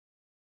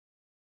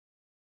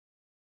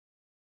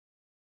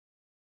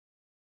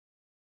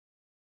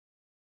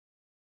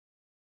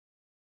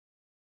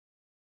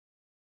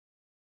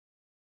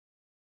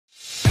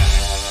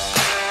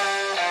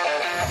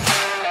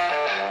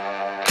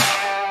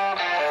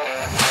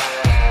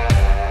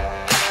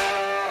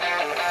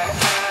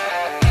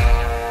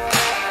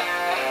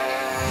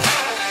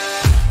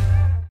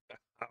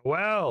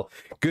Well,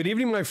 good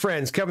evening, my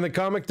friends. Kevin the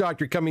Comic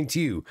Doctor coming to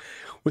you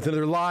with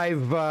another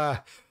live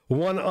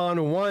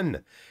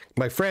one-on-one.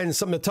 My friends,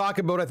 something to talk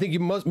about. I think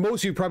most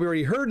of you probably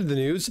already heard of the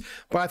news,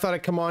 but I thought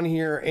I'd come on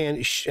here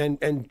and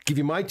give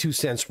you my 2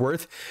 cents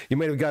worth. You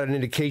might have got an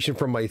indication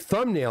from my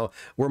thumbnail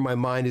where my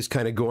mind is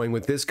kind of going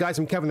with this. Guys,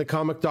 I'm Kevin the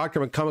Comic Doctor.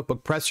 I'm a comic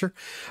book presser.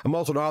 I'm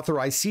also an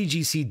authorized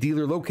CGC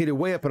dealer located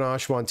way up in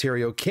Oshawa,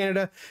 Ontario,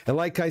 Canada. And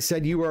like I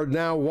said, you are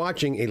now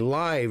watching a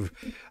live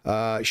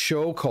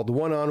show called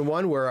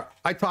One-on-One, where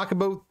I talk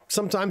about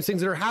sometimes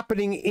things that are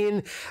happening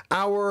in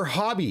our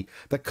hobby,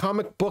 the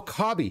comic book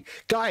hobby.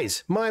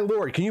 Guys, my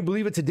Lord, can you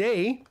believe it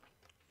today?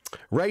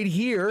 Right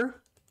here,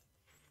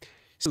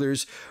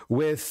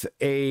 with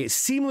a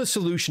seamless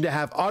solution to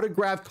have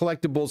autographed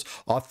collectibles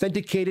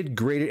authenticated,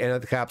 graded,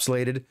 and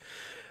encapsulated.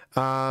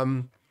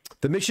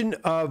 The mission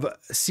of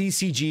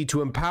CCG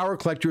to empower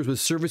collectors with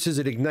services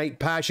that ignite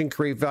passion,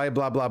 create value,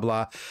 blah, blah,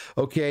 blah.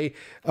 Okay.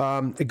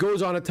 It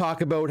goes on to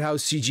talk about how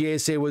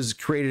JSA was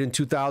created in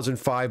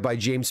 2005 by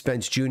James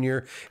Spence Jr.,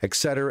 et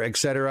cetera, et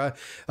cetera.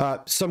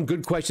 Some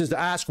good questions to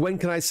ask. When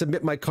can I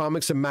submit my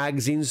comics and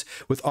magazines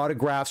with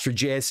autographs for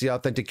JSA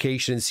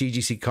authentication and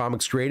CGC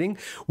comics grading?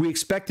 We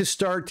expect to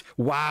start,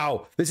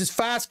 wow, this is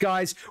fast,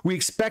 guys. We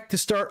expect to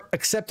start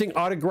accepting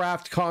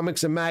autographed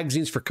comics and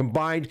magazines for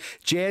combined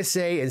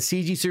JSA and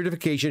CG certification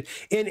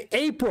in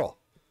April.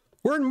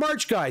 We're in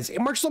March, guys.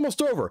 March is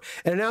almost over.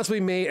 An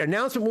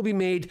announcement will be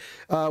made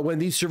when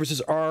these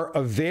services are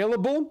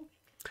available.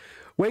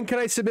 When can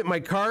I submit my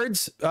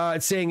cards?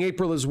 It's saying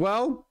April as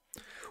well.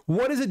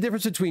 What is the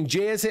difference between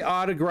JSA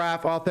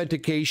autograph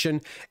authentication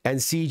and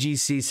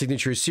CGC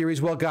signature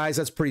series? Well, guys,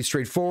 that's pretty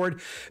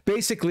straightforward.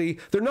 Basically,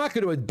 they're not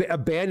going to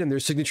abandon their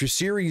signature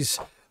series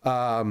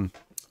program.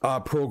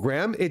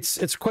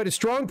 It's quite a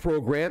strong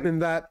program in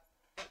that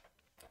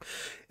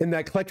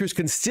collectors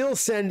can still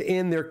send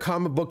in their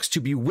comic books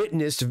to be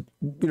witnessed,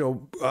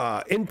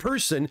 in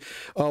person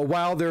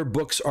while their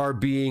books are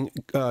being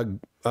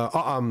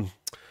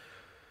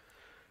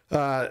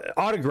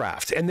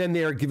autographed, and then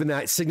they are given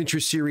that signature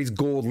series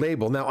gold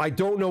label. Now, I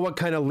don't know what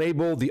kind of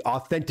label the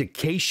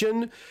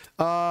authentication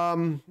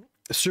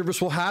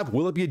service will have.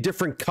 Will it be a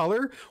different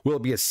color? Will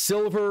it be a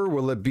silver?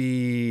 Will it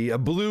be a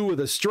blue with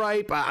a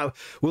stripe?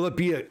 Will it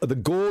be the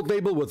gold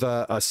label with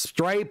a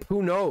stripe?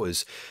 Who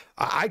knows?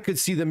 I could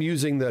see them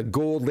using the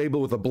gold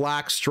label with a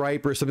black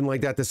stripe or something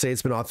like that to say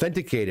it's been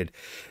authenticated.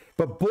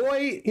 But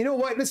boy, you know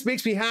what? This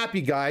makes me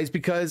happy, guys,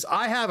 because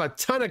I have a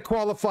ton of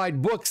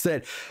qualified books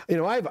that,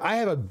 I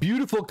have a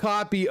beautiful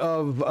copy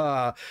of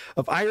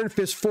Iron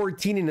Fist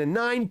 14 in a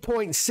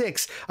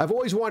 9.6. I've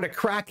always wanted to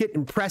crack it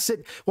and press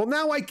it. Well,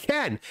 now I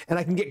can, and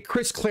I can get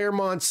Chris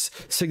Claremont's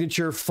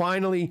signature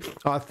finally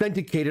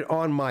authenticated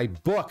on my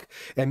book,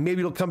 and maybe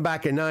it'll come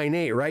back at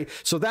 9.8, right?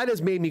 So that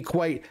has made me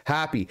quite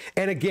happy.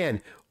 And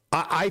again,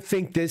 I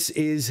think this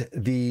is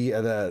the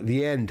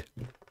end.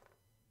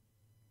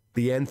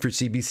 The end for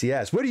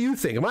CBCS. What do you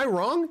think? Am I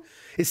wrong?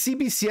 Is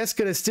CBCS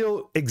going to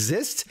still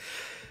exist?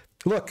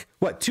 Look,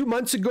 2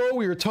 months ago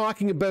we were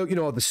talking about,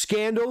 the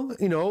scandal,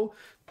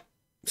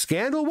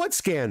 scandal? What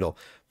scandal?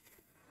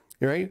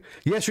 Right?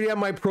 Yesterday on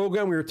my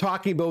program, we were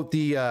talking about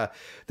the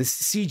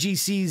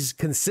CGC's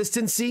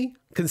consistency.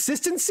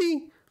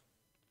 Consistency?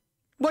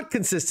 What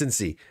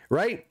consistency?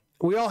 Right?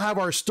 We all have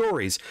our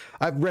stories.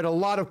 I've read a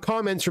lot of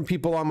comments from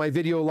people on my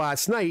video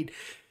last night,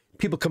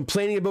 people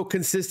complaining about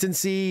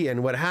consistency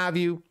and what have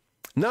you.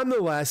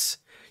 Nonetheless,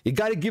 you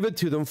got to give it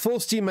to them full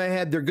steam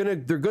ahead. They're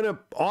gonna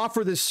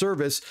offer this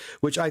service,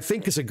 which I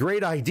think is a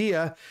great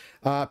idea.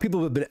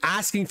 People have been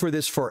asking for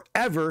this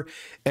forever,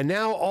 and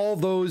now all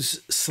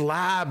those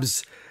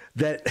slabs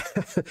that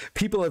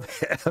people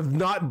have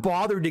not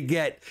bothered to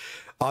get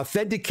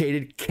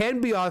authenticated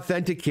can be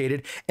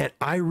authenticated, and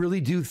I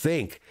really do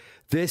think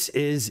this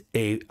is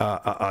a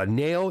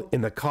nail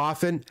in the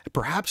coffin,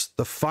 perhaps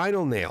the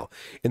final nail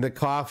in the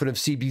coffin of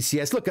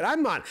CBCS. Look,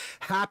 I'm not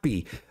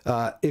happy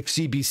if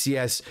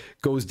CBCS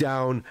goes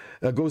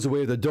away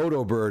with a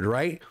dodo bird,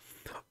 right?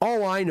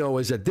 All I know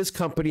is that this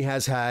company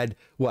has had,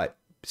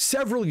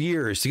 several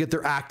years to get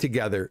their act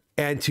together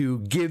and to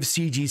give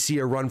CGC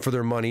a run for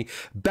their money.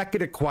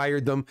 Beckett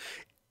acquired them.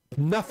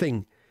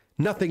 Nothing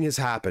has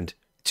happened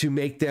to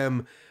make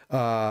them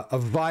a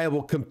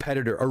viable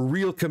competitor, a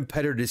real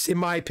competitor, in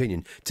my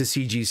opinion, to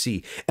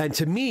CGC. And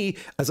to me,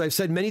 as I've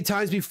said many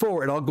times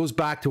before, it all goes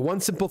back to one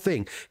simple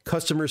thing: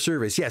 customer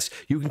service. Yes,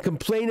 you can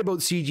complain about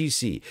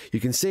CGC. You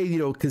can say,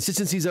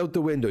 consistency's out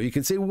the window. You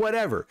can say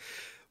whatever.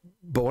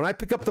 But when I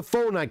pick up the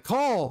phone, I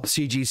call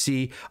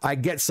CGC, I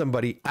get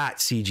somebody at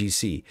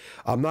CGC.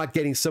 I'm not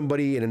getting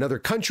somebody in another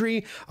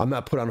country. I'm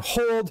not put on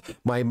hold.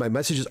 My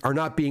messages are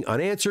not being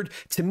unanswered.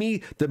 To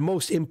me, the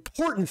most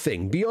important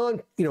thing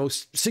beyond,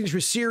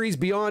 signature series,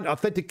 beyond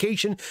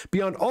authentication,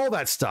 beyond all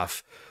that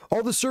stuff,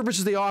 all the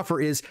services they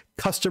offer is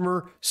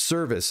customer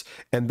service.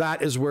 And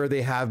that is where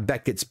they have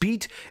Beckett's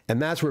beat.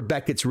 And that's where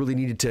Beckett's really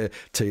needed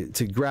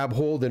to grab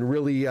hold and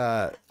really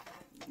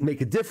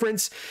make a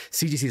difference.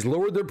 CGC's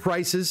lowered their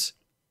prices.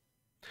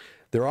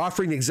 They're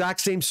offering the exact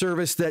same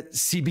service that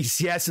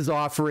CBCS is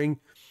offering.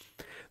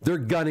 They're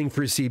gunning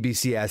for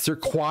CBCS. They're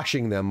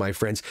quashing them, my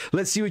friends.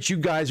 Let's see what you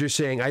guys are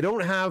saying. I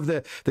don't have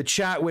the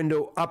chat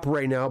window up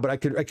right now, but I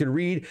can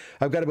read.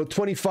 I've got about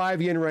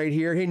 25 in right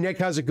here. Hey, Nick,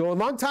 how's it going?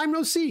 Long time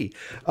no see.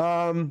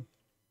 Let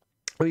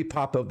me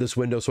pop out this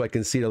window so I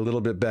can see it a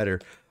little bit better.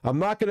 I'm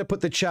not going to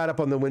put the chat up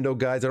on the window,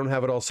 guys. I don't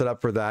have it all set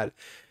up for that.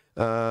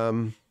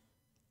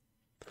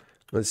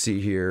 Let's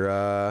see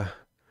here.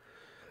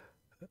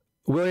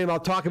 William, I'll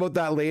talk about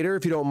that later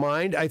if you don't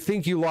mind. I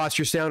think you lost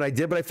your sound. I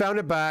did, but I found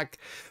it back.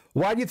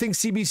 Why do you think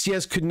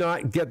CBCS could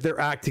not get their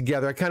act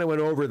together? I kind of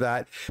went over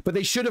that, but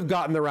they should have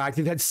gotten their act.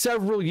 They've had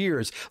several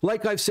years.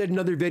 Like I've said in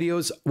other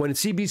videos, when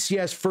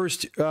CBCS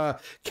first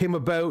came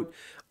about,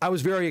 I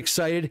was very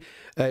excited.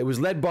 It was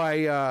led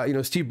by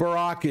Steve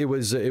Burrock. It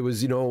was they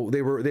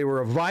were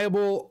a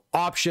viable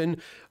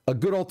option, a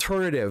good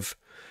alternative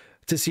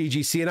to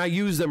CGC, and I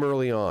used them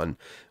early on.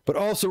 But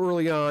also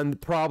early on,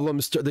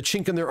 problems, the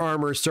chink in their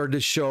armor started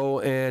to show,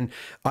 and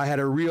I had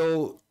a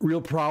real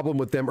problem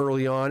with them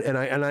early on.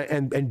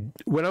 And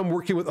when I'm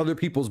working with other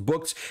people's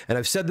books, and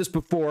I've said this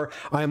before,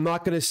 I am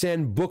not going to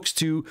send books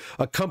to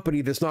a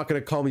company that's not going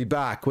to call me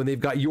back when they've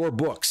got your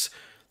books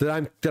that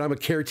I'm a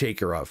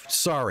caretaker of.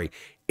 Sorry.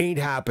 Ain't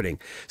happening.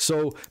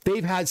 So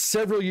they've had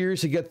several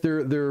years to get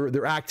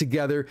their act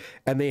together,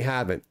 and they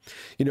haven't.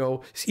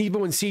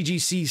 Even when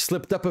CGC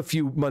slipped up a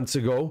few months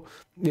ago,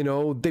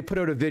 they put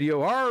out a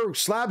video, our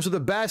slabs are the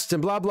best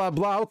and blah blah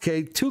blah.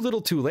 Okay, too little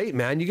too late,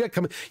 man. You got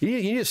you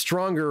need a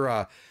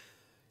stronger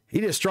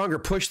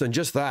push than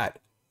just that.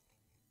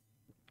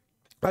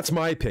 That's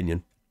my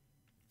opinion.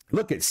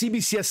 Look, at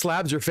CBCS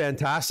slabs are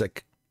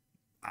fantastic.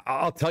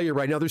 I'll tell you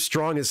right now, they're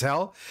strong as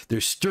hell.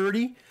 They're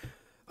sturdy.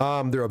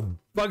 They're a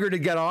bugger to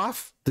get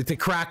off, to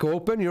crack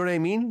open, you know what I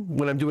mean?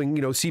 When I'm doing,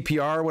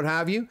 CPR or what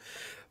have you.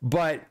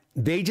 But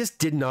they just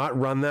did not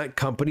run that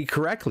company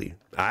correctly.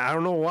 I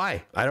don't know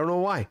why.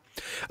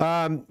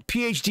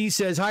 PhD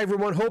says, hi,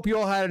 everyone. Hope you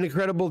all had an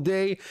incredible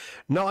day.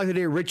 Not like the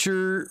day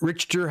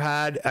Richter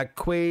had at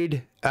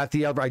Quaid at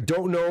the Albert. I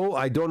don't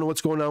know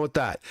what's going on with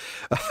that.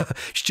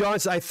 John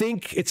says, I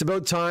think it's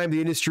about time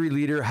the industry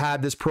leader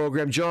had this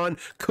program. John,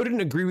 couldn't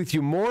agree with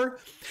you more.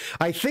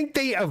 I think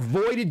they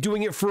avoided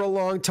doing it for a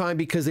long time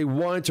because they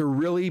wanted to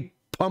really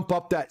pump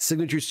up that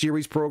Signature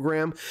Series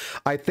program.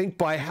 I think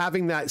by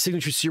having that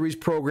Signature Series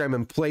program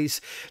in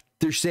place,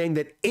 they're saying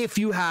that if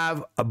you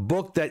have a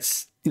book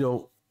that's,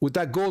 with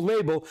that gold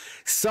label,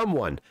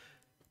 someone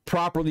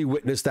properly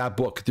witnessed that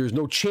book. There's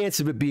no chance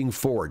of it being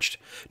forged.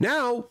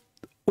 Now,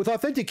 with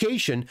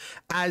authentication,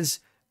 as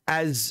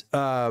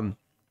skilled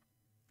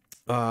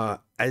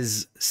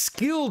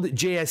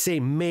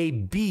JSA may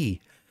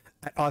be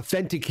at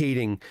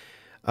authenticating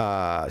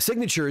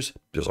signatures,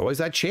 there's always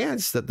that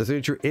chance that the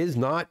signature is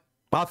not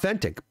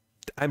authentic.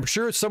 I'm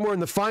sure somewhere in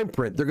the fine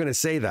print they're going to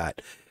say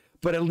that,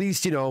 but at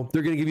least they're going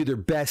to give you their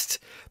best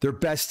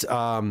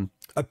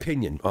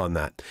opinion on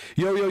that.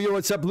 Yo,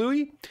 what's up,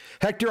 Louis?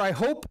 Hector, I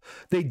hope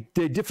they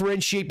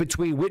differentiate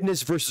between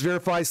witness versus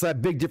verified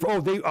slab. Big difference.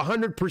 Oh, they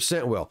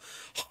 100% will.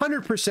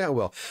 100%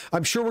 will.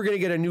 I'm sure we're going to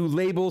get a new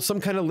label,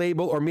 some kind of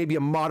label, or maybe a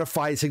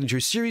modified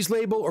Signature Series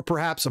label, or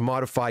perhaps a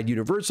modified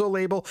universal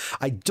label.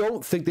 I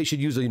don't think they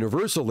should use a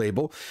universal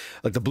label,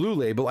 like the blue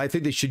label. I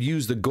think they should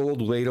use the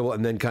gold label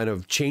and then kind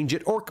of change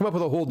it, or come up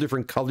with a whole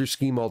different color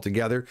scheme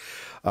altogether.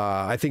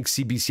 I think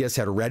CBCS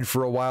had red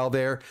for a while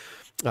there.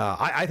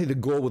 I think the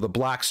gold with a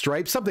black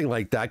stripe, something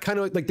like that, kind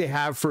of like they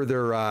have for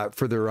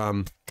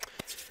their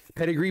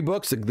pedigree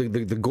books,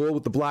 the gold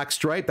with the black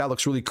stripe. That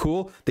looks really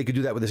cool. They could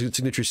do that with the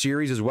Signature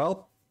Series as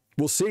well.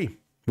 We'll see.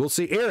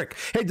 Eric,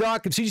 hey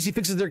Doc, if CGC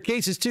fixes their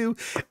cases too,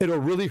 it'll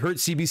really hurt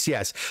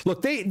CBCS.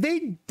 Look,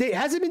 it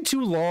hasn't been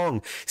too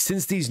long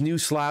since these new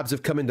slabs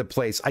have come into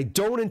place. I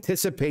don't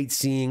anticipate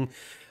seeing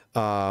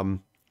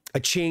a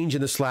change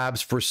in the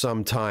slabs for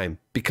some time,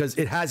 because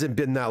it hasn't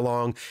been that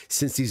long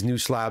since these new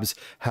slabs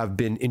have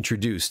been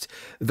introduced.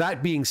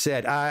 That being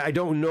said, I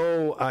don't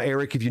know,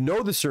 Eric, if you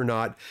know this or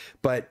not,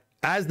 but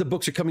as the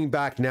books are coming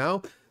back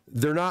now,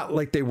 they're not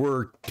like they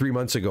were 3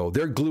 months ago.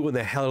 They're gluing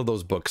the hell out of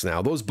those books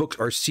now. Those books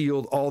are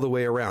sealed all the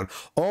way around.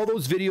 All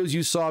those videos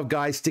you saw of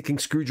guys sticking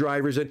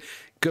screwdrivers in,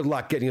 good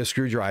luck getting a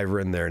screwdriver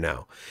in there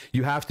now.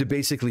 You have to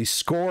basically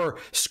score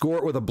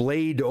it with a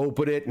blade to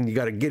open it, and you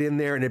got to get in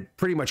there, and it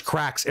pretty much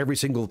cracks every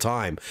single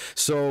time.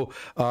 So,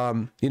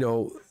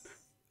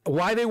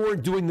 why they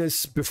weren't doing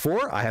this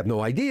before, I have no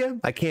idea.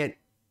 I can't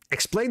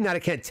explain that. I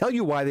can't tell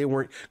you why they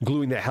weren't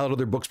gluing the hell out of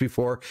their books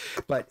before.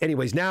 But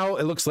anyways, now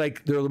it looks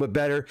like they're a little bit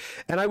better.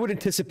 And I would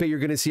anticipate you're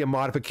going to see a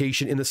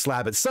modification in the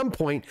slab at some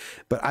point,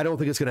 but I don't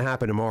think it's going to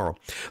happen tomorrow.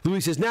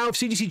 Louis says, now if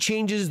CGC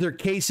changes their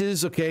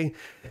cases, okay,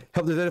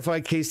 help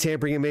identify case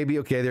tampering, and maybe,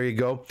 okay, there you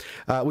go.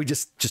 We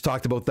just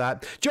talked about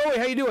that. Joey,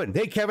 how you doing?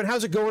 Hey, Kevin,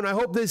 how's it going? I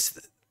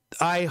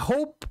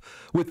hope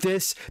with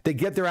this, they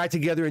get their act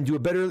together and do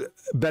a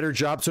better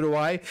job. So do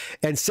I.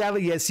 And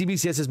sadly, yes,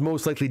 CBCS is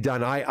most likely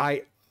done.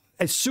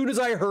 As soon as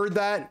I heard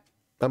that,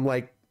 I'm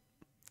like,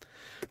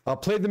 I'll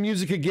play the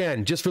music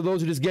again, just for those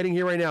who are just getting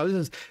here right now.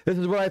 This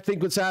is what I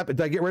think what's happened.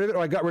 Did I get rid of it?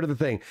 Oh, I got rid of the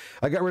thing.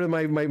 I got rid of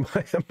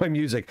my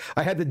music.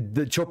 I had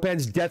the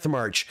Chopin's Death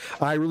March.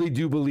 I really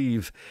do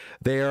believe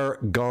they're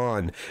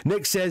gone.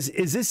 Nick says,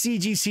 is this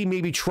CGC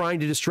maybe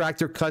trying to distract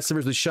their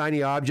customers with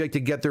shiny object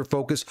to get their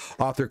focus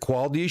off their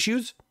quality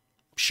issues?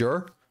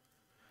 Sure.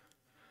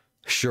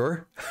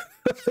 Sure.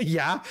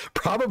 Yeah,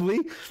 probably.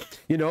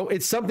 You know,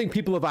 it's something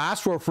people have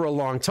asked for a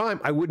long time.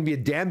 I wouldn't be a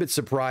damn bit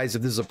surprised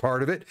if this is a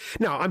part of it.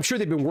 Now, I'm sure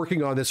they've been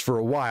working on this for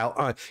a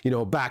while, you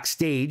know,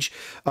 backstage.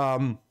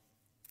 You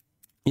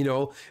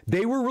know,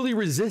 they were really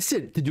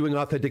resistant to doing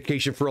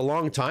authentication for a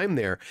long time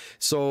there.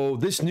 So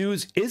this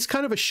news is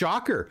kind of a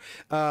shocker.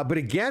 But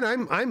again,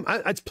 I'm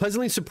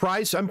pleasantly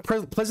surprised. I'm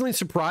pleasantly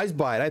surprised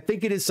by it. I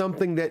think it is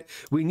something that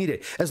we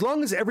needed. As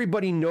long as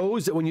everybody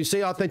knows that when you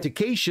say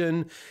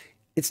authentication,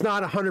 it's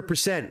not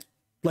 100%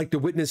 like the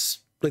witness,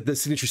 like the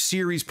Signature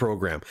Series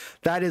program.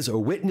 That is a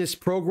witness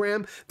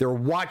program. They're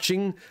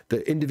watching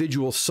the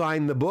individual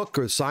sign the book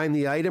or sign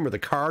the item or the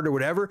card or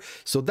whatever.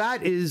 So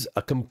that is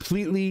a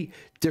completely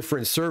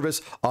different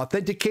service.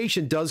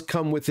 Authentication does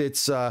come with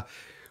its you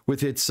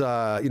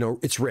know,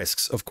 its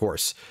risks, of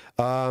course.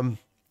 But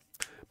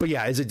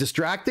yeah, is it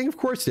distracting? Of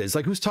course it is.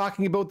 Like, who's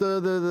talking about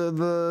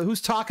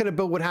who's talking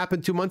about what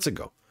happened 2 months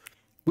ago?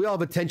 We all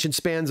have attention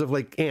spans of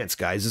like ants,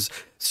 guys.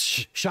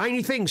 It's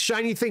shiny things,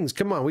 shiny things.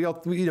 Come on, we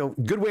all, you know,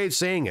 good way of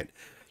saying it.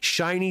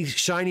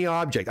 Shiny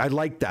object. I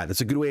like that.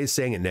 That's a good way of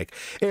saying it, Nick.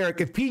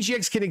 Eric, if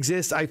PGX can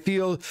exist, I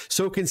feel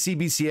so can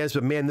CBCS,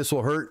 but man, this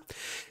will hurt.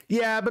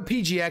 Yeah, but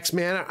PGX,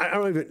 man,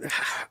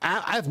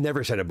 I've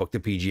never sent a book to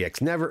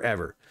PGX. Never,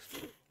 ever.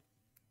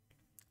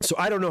 So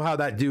I don't know how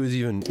that dude is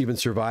even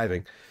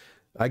surviving.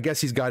 I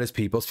guess he's got his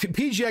people.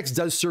 PGX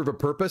does serve a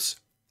purpose.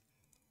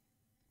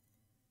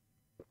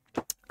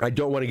 I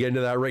don't want to get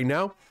into that right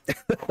now.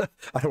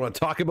 I don't want to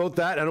talk about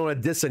that. I don't want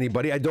to diss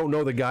anybody. I don't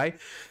know the guy.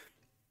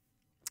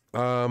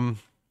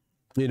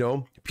 You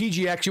know,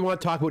 PGX, you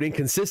want to talk about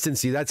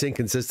inconsistency. That's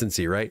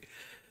inconsistency, right?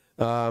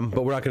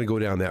 But we're not going to go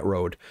down that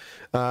road.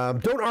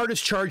 Don't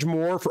artists charge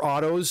more for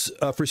autos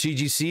for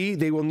CGC?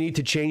 They will need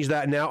to change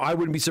that now. I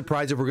wouldn't be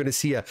surprised if we're going to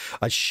see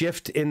a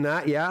shift in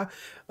that. Yeah,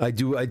 I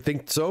do. I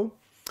think so.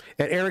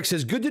 And Eric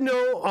says, good to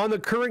know on the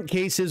current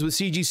cases with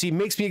CGC.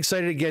 Makes me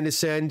excited again to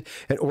send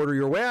an order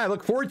your way. I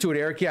look forward to it,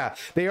 Eric. Yeah,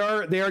 they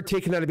are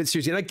taking that a bit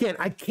seriously. And again,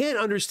 I can't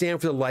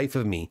understand for the life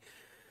of me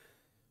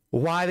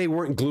why they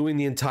weren't gluing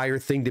the entire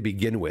thing to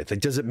begin with.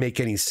 It doesn't make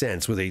any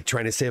sense. Were they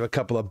trying to save a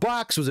couple of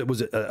bucks? Was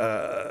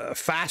it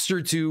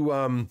faster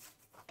to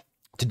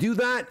do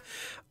that?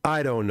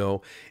 I don't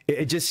know.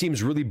 It just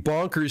seems really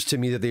bonkers to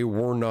me that they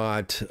were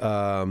not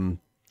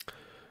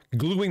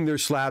gluing their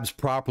slabs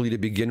properly to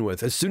begin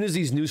with. As soon as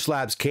these new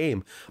slabs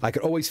came, I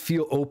could always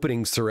feel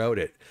openings throughout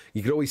it.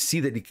 You could always see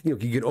that you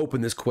can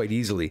open this quite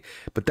easily.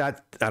 But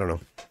that, I don't know.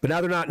 But now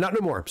they're not no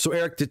more. So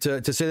Eric,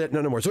 to say that,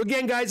 no more. So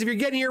again, guys, if you're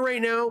getting here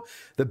right now,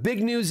 the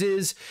big news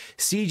is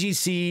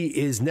CGC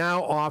is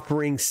now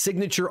offering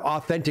signature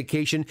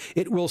authentication.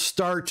 It will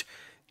start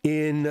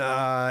in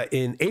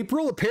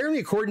April, apparently,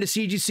 according to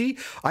CGC.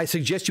 I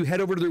suggest you head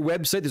over to their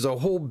website.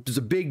 There's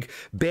a big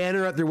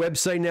banner at their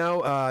website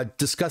now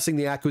discussing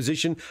the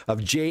acquisition of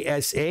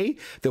JSA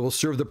that will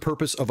serve the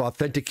purpose of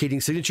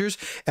authenticating signatures.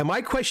 And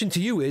my question to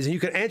you is, and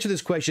you can answer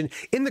this question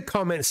in the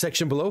comment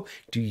section below,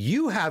 do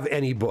you have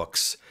any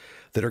books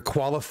that are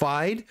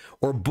qualified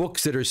or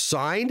books that are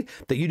signed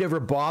that you never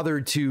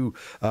bothered to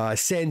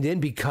send in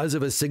because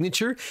of a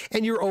signature,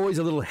 and you're always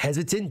a little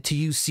hesitant to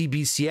use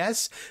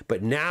CBCS,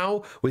 but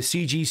now with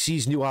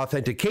CGC's new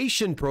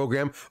authentication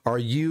program, are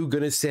you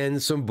going to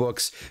send some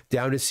books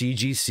down to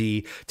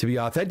CGC to be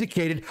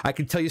authenticated? I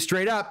can tell you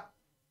straight up,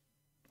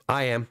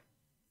 I am.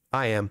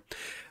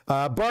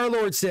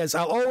 Barlord says,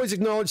 I'll always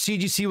acknowledge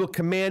CGC will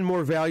command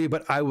more value,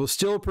 but I will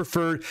still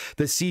prefer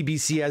the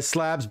CBCS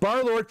slabs.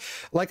 Barlord,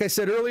 like I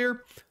said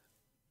earlier,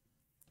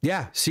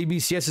 yeah,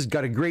 CBCS has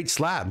got a great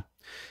slab.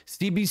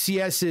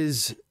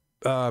 CBCS's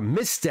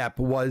misstep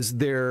was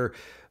their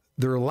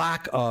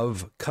lack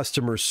of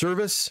customer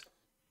service.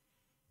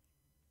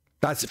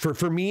 That's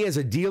for me as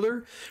a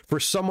dealer, for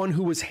someone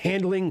who was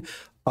handling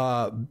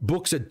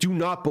books that do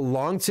not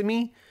belong to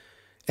me,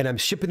 and I'm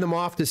shipping them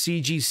off to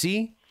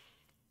CGC.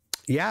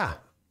 Yeah,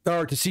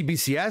 or to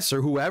CBCS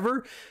or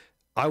whoever,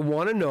 I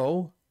want to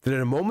know that at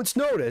a moment's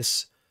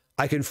notice,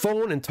 I can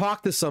phone and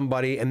talk to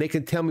somebody and they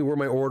can tell me where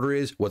my order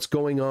is, what's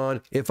going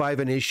on, if I have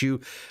an issue.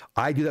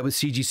 I do that with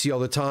CGC all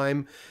the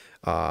time.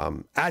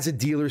 As a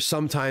dealer,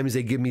 sometimes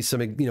they give me some,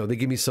 they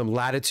give me some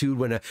latitude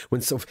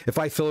if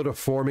I fill out a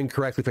form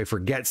incorrectly, if I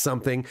forget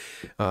something,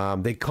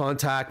 they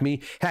contact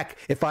me. Heck,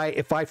 if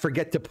I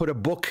forget to put a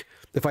book,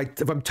 if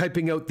I'm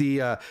typing out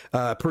the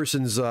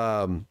person's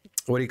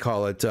what do you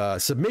call it,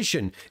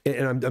 submission,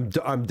 and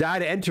I'm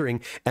data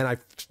entering, and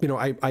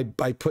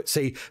I put,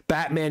 say,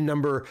 Batman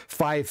number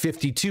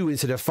 552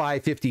 instead of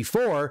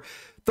 554.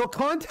 They'll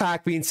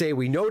contact me and say,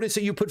 we noticed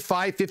that you put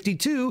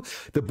 552.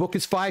 The book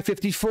is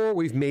 554.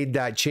 We've made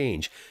that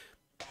change.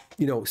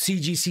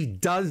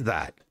 CGC does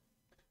that.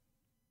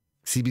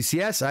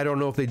 CBCS, I don't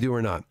know if they do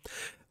or not.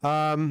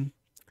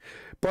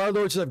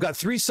 Barlord says, I've got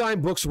 3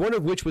 signed books, one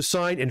of which was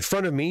signed in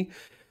front of me.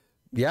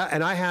 Yeah,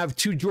 and I have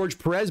 2 George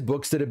Perez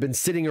books that have been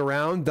sitting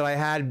around that I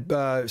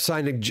had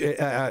signed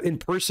in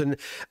person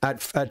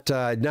at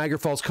Niagara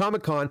Falls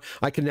Comic Con.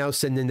 I can now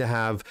send in to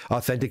have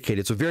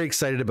authenticated. So very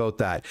excited about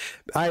that.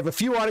 I have a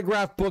few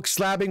autographed books.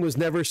 Slabbing was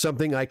never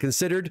something I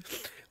considered.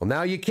 Well,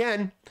 now you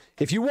can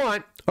if you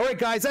want. All right,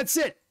 guys, that's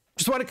it.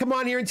 Just want to come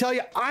on here and tell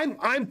you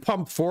I'm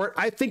pumped for it.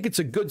 I think it's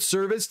a good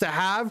service to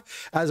have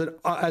as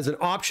an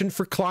option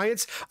for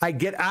clients. I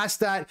get asked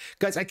that,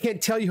 guys. I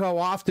can't tell you how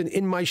often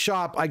in my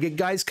shop I get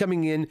guys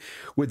coming in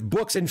with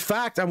books. In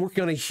fact, I'm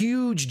working on a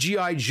huge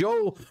G.I.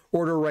 Joe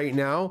order right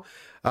now,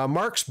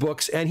 Mark's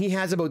books, and he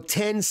has about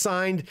 10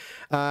 signed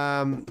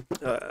Larry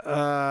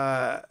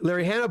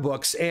Hannah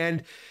books,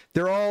 and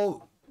they're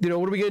all, you know,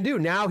 what are we going to do?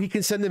 Now he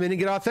can send them in and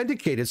get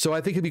authenticated. So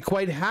I think he'll be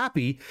quite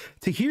happy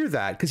to hear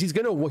that, because he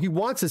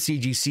wants a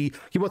CGC.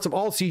 He wants them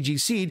all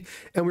CGC'd,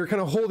 and we're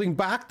kind of holding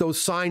back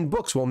those signed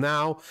books. Well,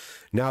 now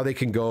they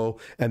can go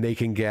and they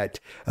can get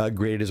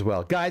graded as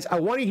well. Guys,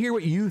 I want to hear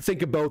what you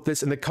think about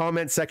this in the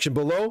comment section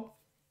below.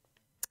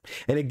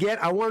 And again,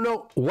 I want to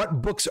know,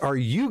 what books are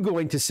you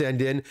going to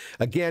send in?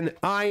 Again,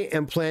 I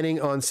am planning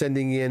on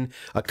sending in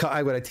I've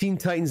got a Teen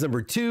Titans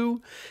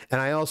 #2,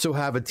 and I also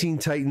have a Teen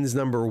Titans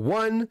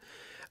 #1.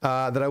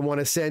 That I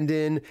want to send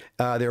in.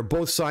 They're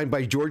both signed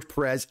by George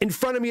Perez in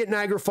front of me at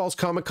Niagara Falls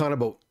Comic Con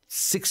about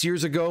 6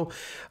 years ago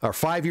or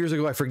 5 years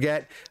ago, I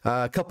forget,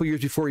 a couple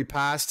years before he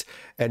passed,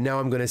 and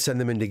now I'm going to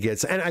send them in to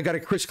get. And I got a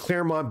Chris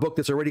Claremont book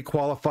that's already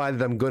qualified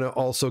that I'm going to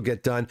also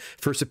get done.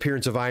 First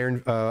appearance of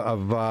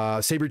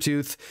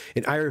Sabretooth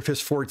in Iron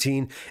Fist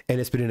 14, and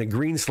it's been in a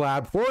green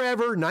slab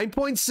forever,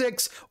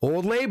 9.6,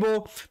 old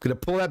label. Going to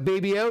pull that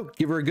baby out,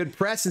 give her a good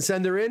press, and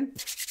send her in.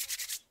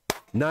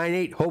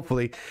 9.8,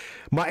 hopefully.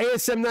 My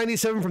ASM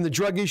 97 from the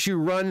Drug Issue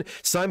run,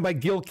 signed by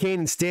Gil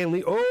Kane and Stan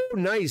Lee. Oh,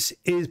 nice.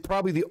 Is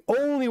probably the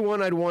only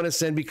one I'd want to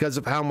send because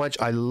of how much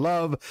I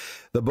love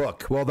the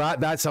book. Well,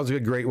 that sounds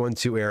like a great one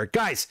too, Eric.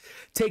 Guys,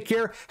 take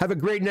care. Have a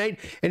great night.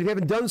 And if you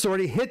haven't done so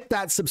already, hit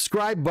that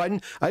subscribe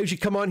button. I usually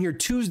come on here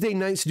Tuesday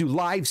nights to do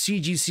live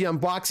CGC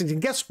unboxings. And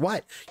guess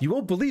what? You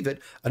won't believe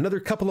it. Another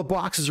couple of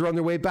boxes are on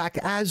their way back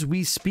as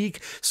we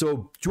speak.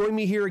 So join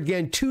me here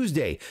again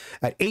Tuesday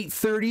at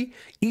 8:30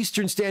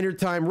 Eastern Standard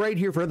Time right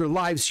here for another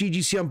live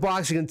CGC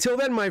unboxing. Until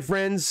then, my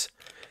friends,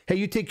 hey,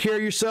 you take care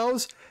of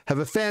yourselves. Have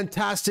a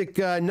fantastic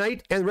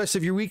night and the rest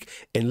of your week,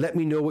 and let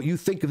me know what you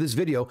think of this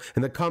video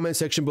in the comment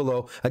section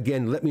below.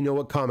 Again, let me know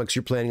what comics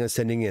you're planning on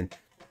sending in,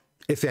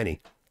 if any.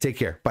 Take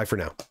care. Bye for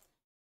now.